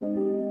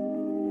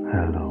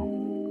Hello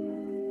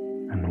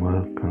and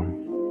welcome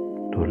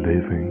to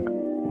Living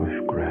with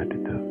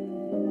Gratitude.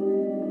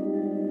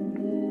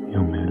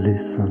 You may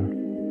listen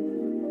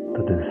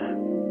to this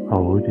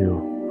audio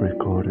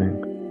recording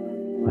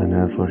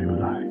whenever you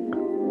like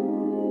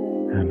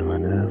and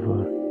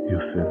whenever you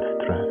feel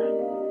stressed.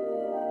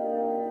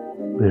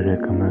 We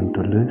recommend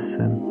to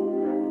listen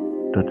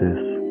to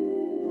this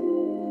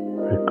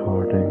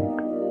recording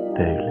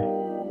daily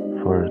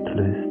for at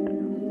least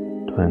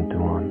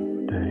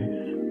 21 days.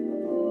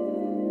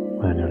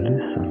 When you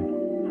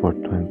listen for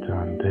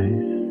 21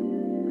 days,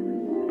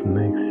 it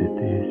makes it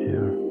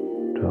easier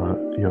to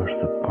your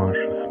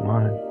subconscious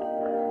mind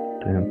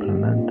to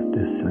implement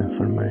this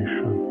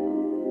information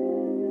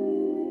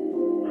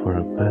for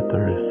a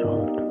better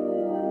result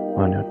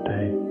on your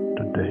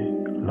day-to-day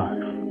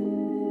life.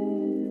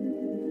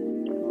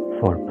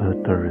 For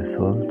better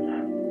results,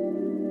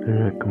 we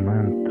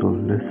recommend to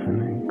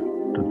listening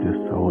to this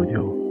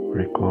audio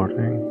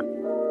recording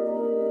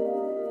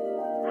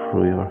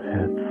through your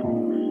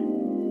headphones.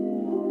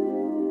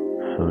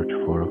 Search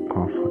for a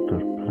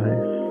comfortable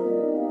place,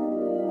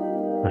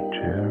 a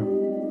chair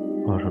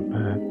or a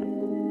bed,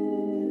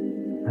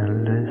 and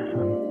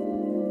listen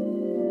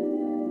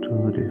to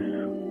this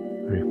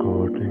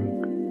recording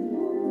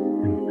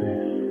in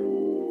peace.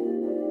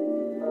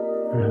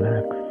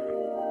 Relax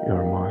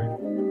your mind.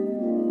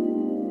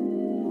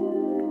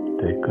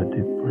 Take a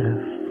deep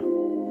breath.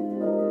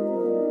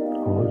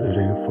 Hold it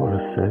in for a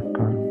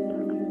second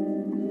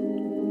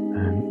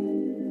and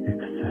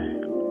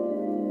exhale.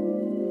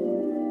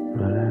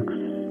 Relax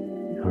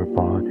your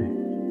body.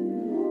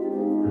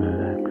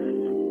 Relax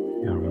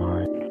your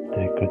mind.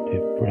 Take a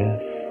deep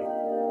breath.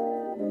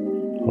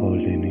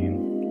 Holding in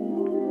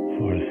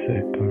for a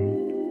second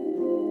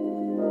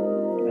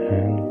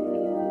and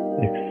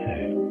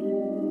exhale.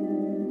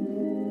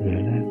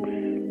 Relax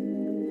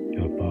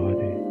your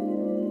body.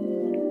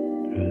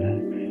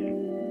 Relax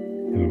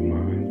your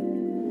mind.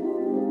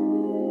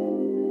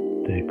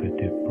 Take a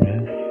deep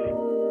breath.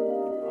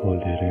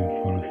 Hold it in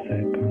for a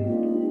second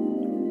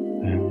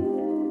and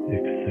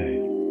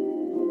exhale.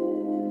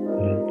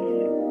 Let's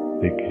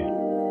begin.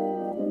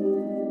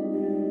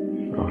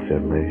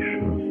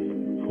 Affirmations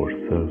for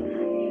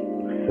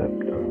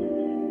self-acceptance.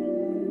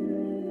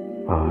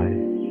 I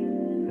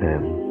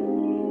am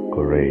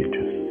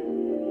courageous.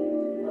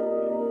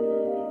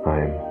 I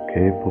am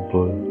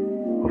capable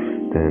of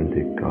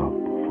standing up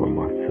for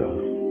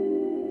myself.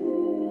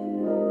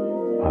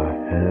 I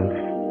have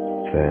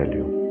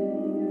value.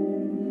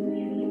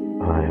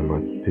 I am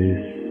at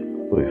peace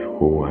with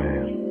who I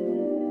am.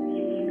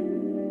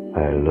 I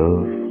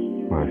love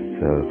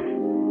myself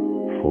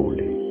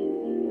fully.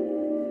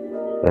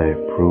 I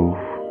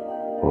approve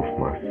of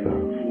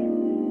myself.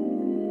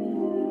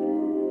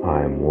 I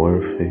am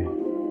worthy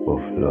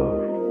of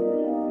love.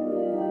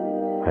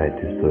 I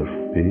deserve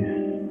peace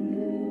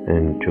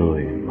and joy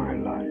in my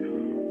life.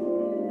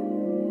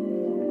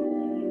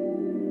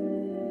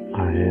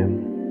 I am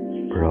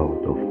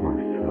proud of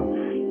myself.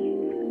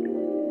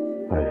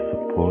 I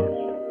support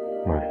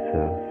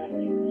myself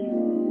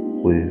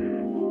with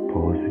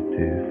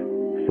positive,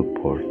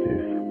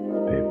 supportive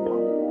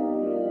people.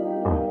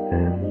 I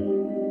am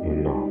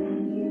enough.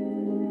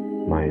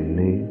 My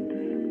needs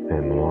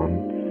and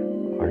wants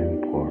are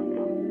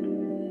important.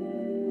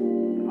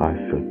 I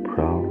feel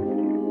proud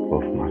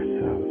of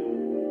myself.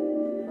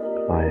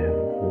 I am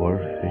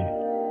worthy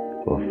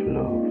of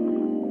love.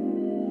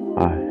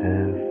 I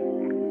have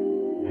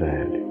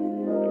value.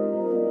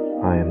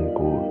 I am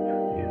good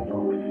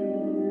enough.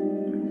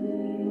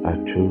 I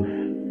choose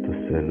to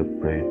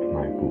celebrate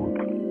my good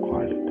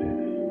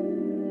qualities.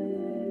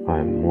 I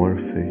am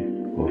worthy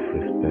of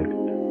respect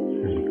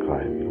and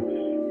kindness.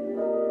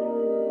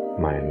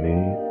 My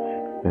needs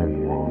and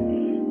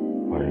wants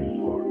are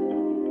important.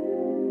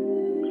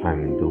 I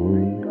am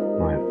doing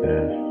my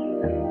best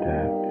and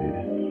that is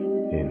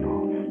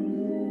enough.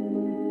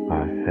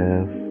 I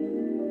have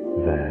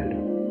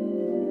value.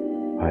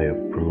 I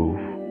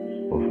approve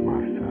of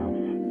myself.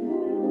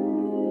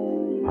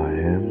 I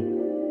am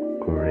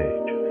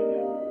courageous.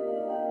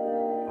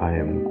 I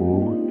am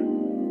good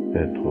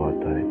at what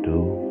I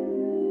do,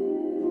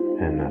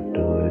 and I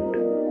do it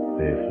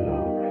with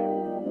love.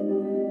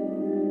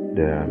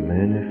 There are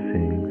many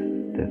things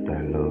that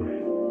I love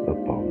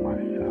about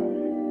myself.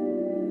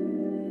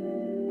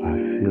 I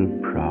feel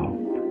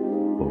proud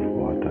of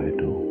what I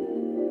do.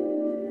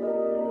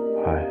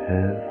 I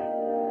have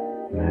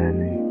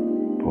many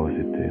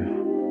positive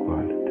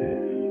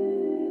qualities.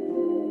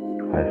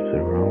 I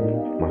surround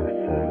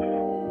myself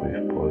with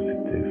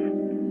positive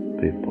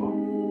people.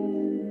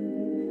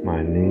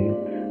 My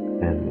needs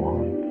and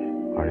wants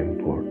are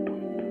important.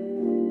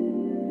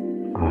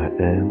 I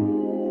am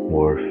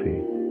worthy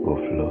of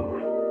love.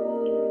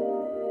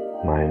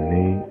 My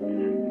needs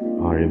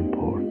are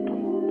important.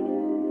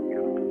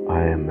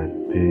 I am at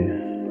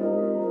peace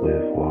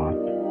with what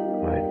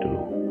I do.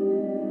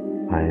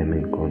 I am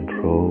in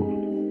control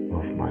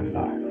of my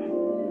life.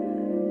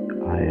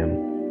 I am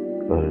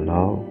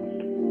allowed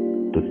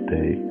to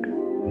take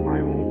my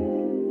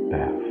own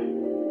path.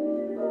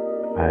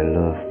 I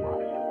love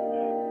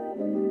myself.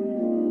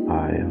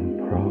 I am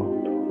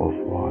proud of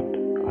what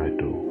I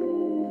do.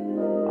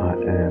 I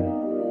am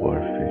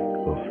worthy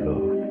of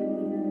love.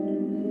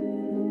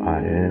 I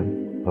am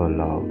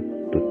allowed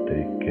to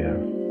take care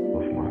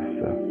of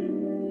myself.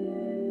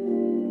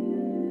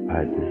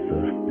 I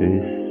deserve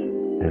peace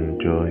and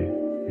joy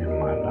in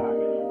my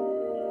life.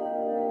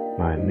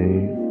 My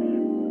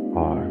needs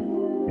are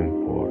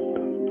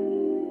important.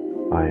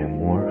 I am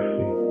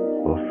worthy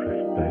of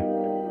respect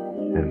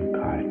and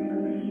kindness.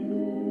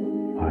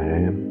 I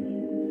am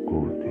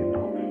good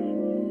enough.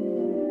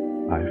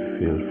 I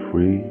feel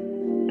free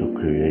to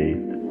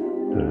create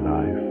the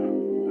life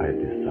I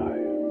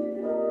desire.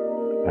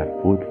 I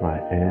put my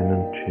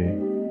energy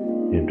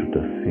into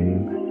the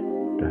things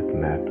that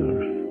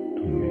matters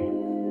to me.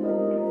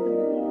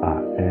 I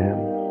am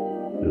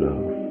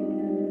love.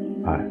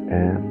 I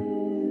am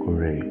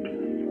courageous.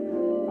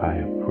 I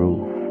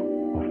approve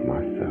of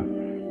myself.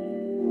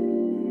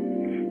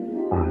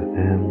 I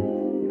am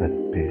at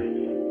peace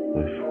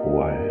with who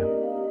I am.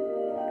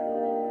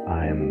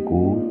 I am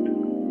good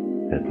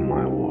at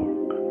my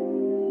work.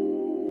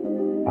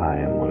 I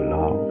am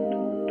allowed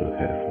to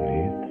have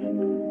needs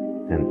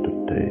and to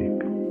take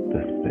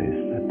the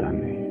space that I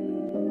need.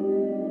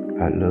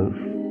 I love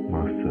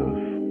myself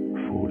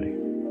fully.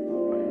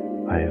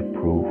 I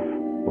approve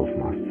of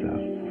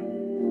myself.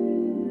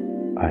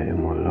 I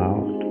am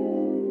allowed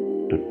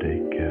to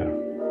take care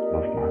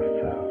of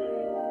myself.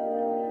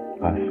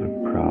 I feel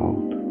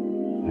proud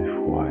with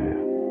who I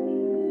am.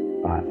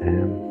 I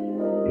am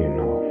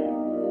enough.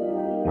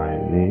 My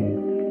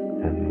needs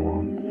and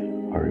wants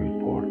are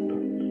important.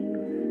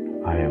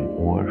 I am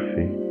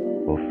worthy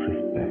of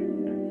respect.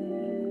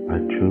 I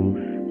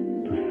choose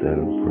to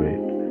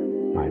celebrate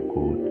my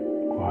good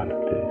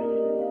qualities.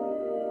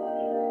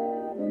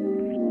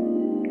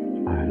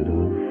 I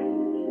love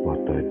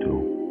what I do,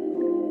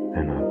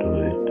 and I do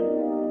it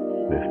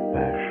with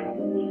passion.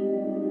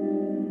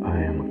 I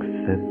am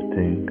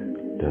accepting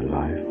the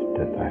life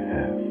that I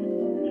have.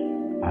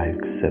 I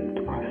accept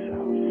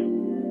myself.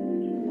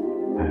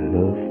 I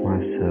love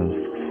myself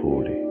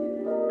fully.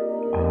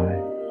 I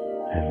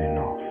am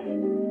enough.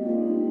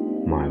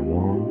 My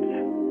wants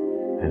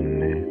and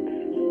needs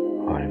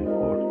are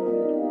important.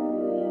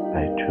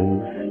 I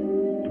choose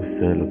to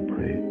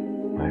celebrate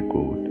my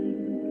good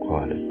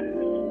qualities.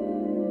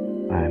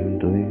 I am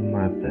doing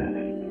my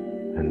best,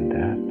 and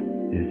that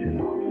is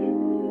enough.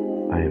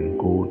 I am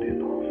good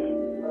enough.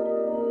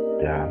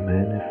 There are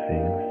many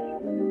things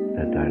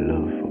that I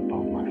love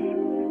about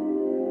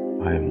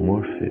myself. I am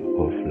worthy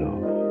of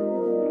love.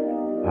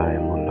 I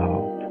am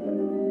allowed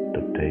to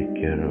take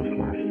care of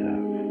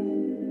myself.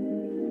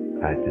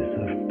 I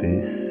deserve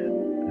peace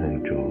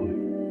and joy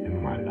in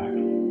my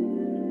life.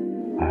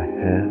 I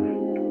have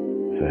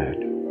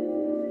value.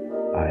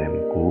 I am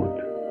good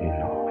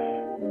enough.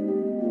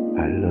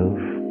 I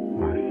love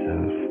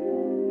myself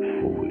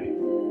fully.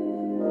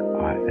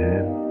 I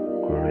am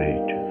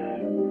courageous.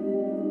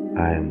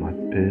 I am at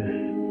peace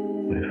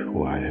with who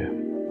I am.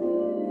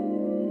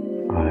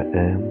 I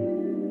am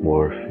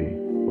worthy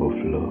of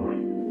love.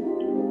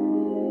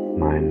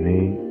 My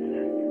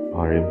needs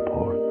are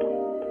important.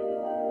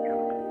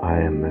 I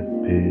am at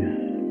peace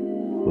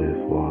with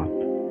what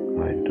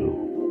I do.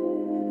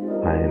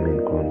 I am in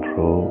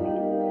control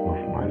of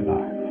my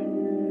life.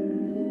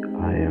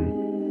 I am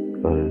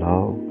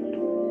allowed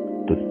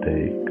to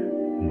take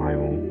my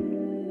own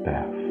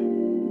path.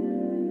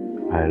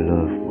 I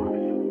love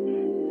myself.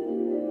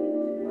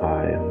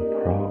 I am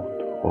proud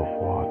of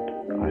what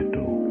I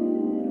do.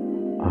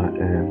 I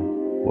am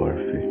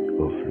worthy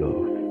of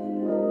love.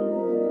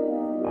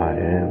 I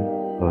am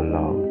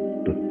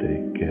allowed to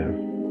take care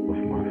of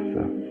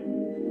myself.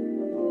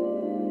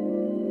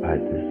 I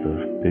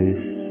deserve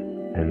peace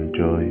and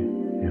joy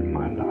in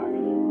my life.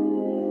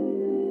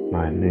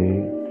 My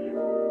needs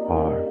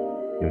are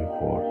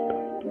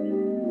important.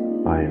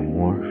 I am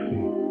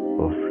worthy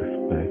of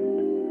respect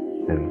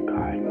and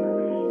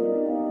kindness.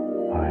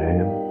 I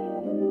am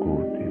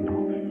good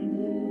enough.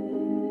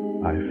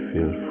 I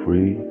feel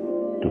free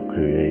to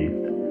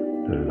create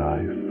the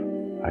life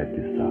I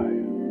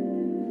desire.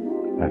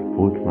 I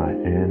put my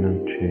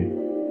energy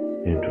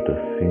into the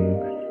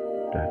things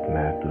that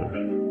matters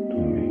to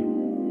me.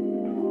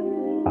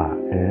 I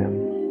am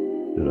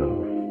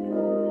love.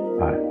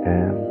 I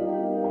am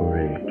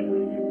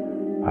courageous.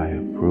 I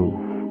approve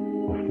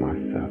of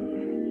myself.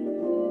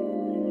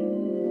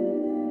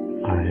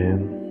 I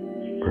am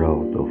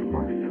proud of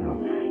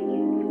myself.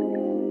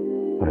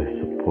 I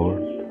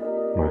support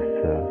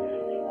myself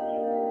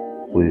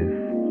with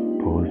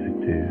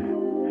positive,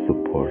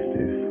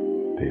 supportive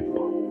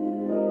people.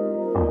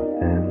 I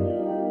am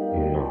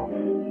enough.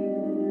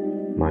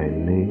 My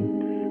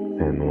needs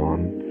and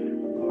wants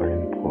are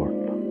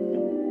important.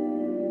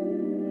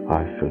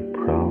 I feel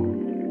proud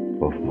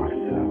of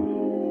myself.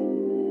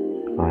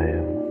 I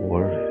am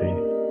worthy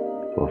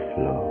of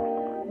love.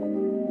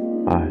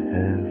 I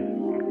have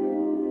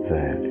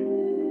value.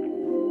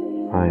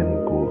 I am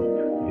good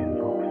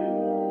enough.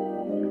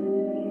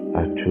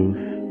 I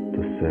choose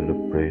to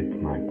celebrate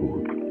my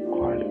good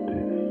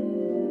qualities.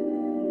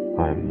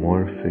 I'm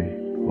worthy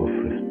of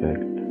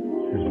respect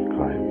and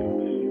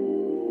kindness.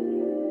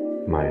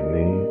 My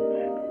needs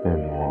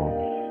and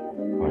wants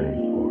are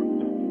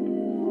important.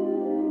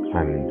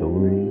 I'm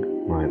doing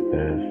my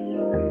best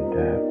and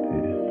that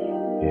is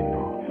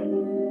enough.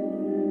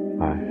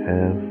 I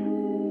have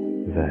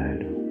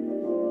value.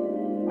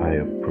 I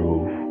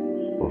approve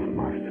of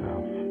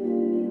myself.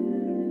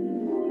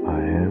 I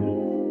am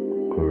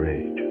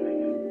courageous.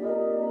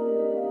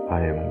 I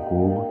am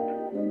good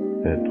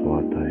at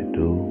what I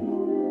do,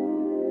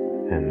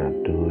 and I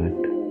do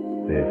it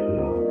with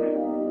love.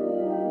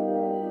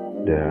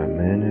 There are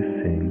many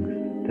things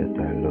that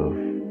I love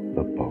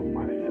about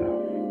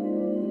myself.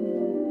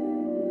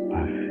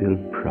 I feel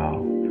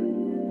proud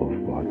of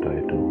what I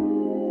do.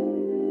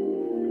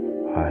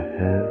 I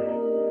have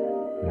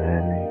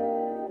many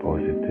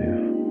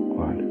positive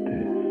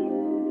qualities.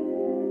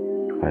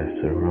 I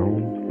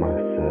surround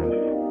myself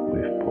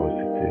with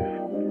positive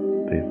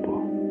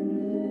people.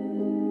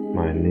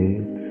 My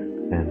needs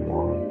and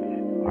wants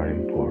are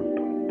important.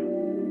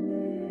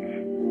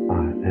 I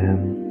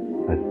am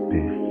at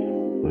peace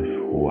with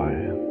who I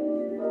am.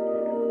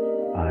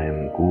 I am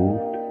good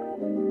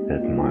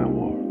at my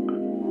work.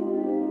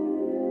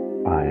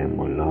 I am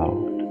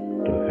allowed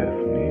to have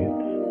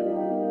needs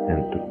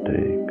and to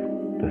take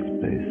the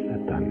space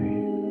that I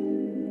need.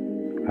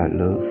 I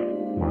love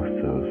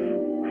myself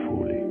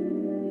fully.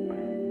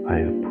 I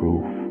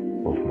approve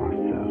of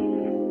myself.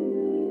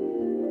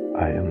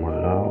 I am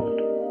allowed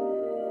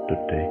to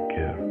take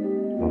care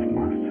of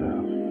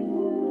myself.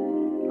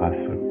 I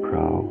feel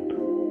proud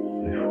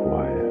with who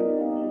I am.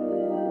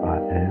 I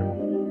am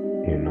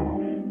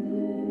enough.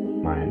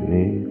 My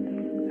needs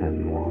and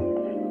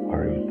wants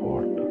are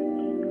important.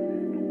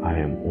 I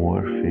am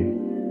worthy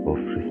of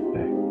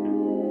respect.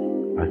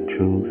 I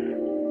choose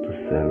to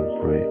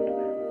celebrate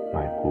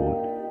my good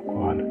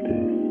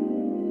qualities.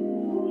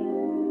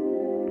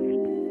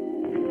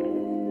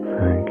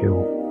 Thank you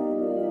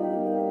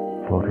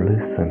for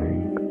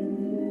listening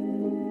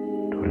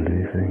to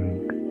Living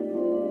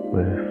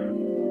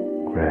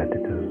with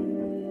Gratitude.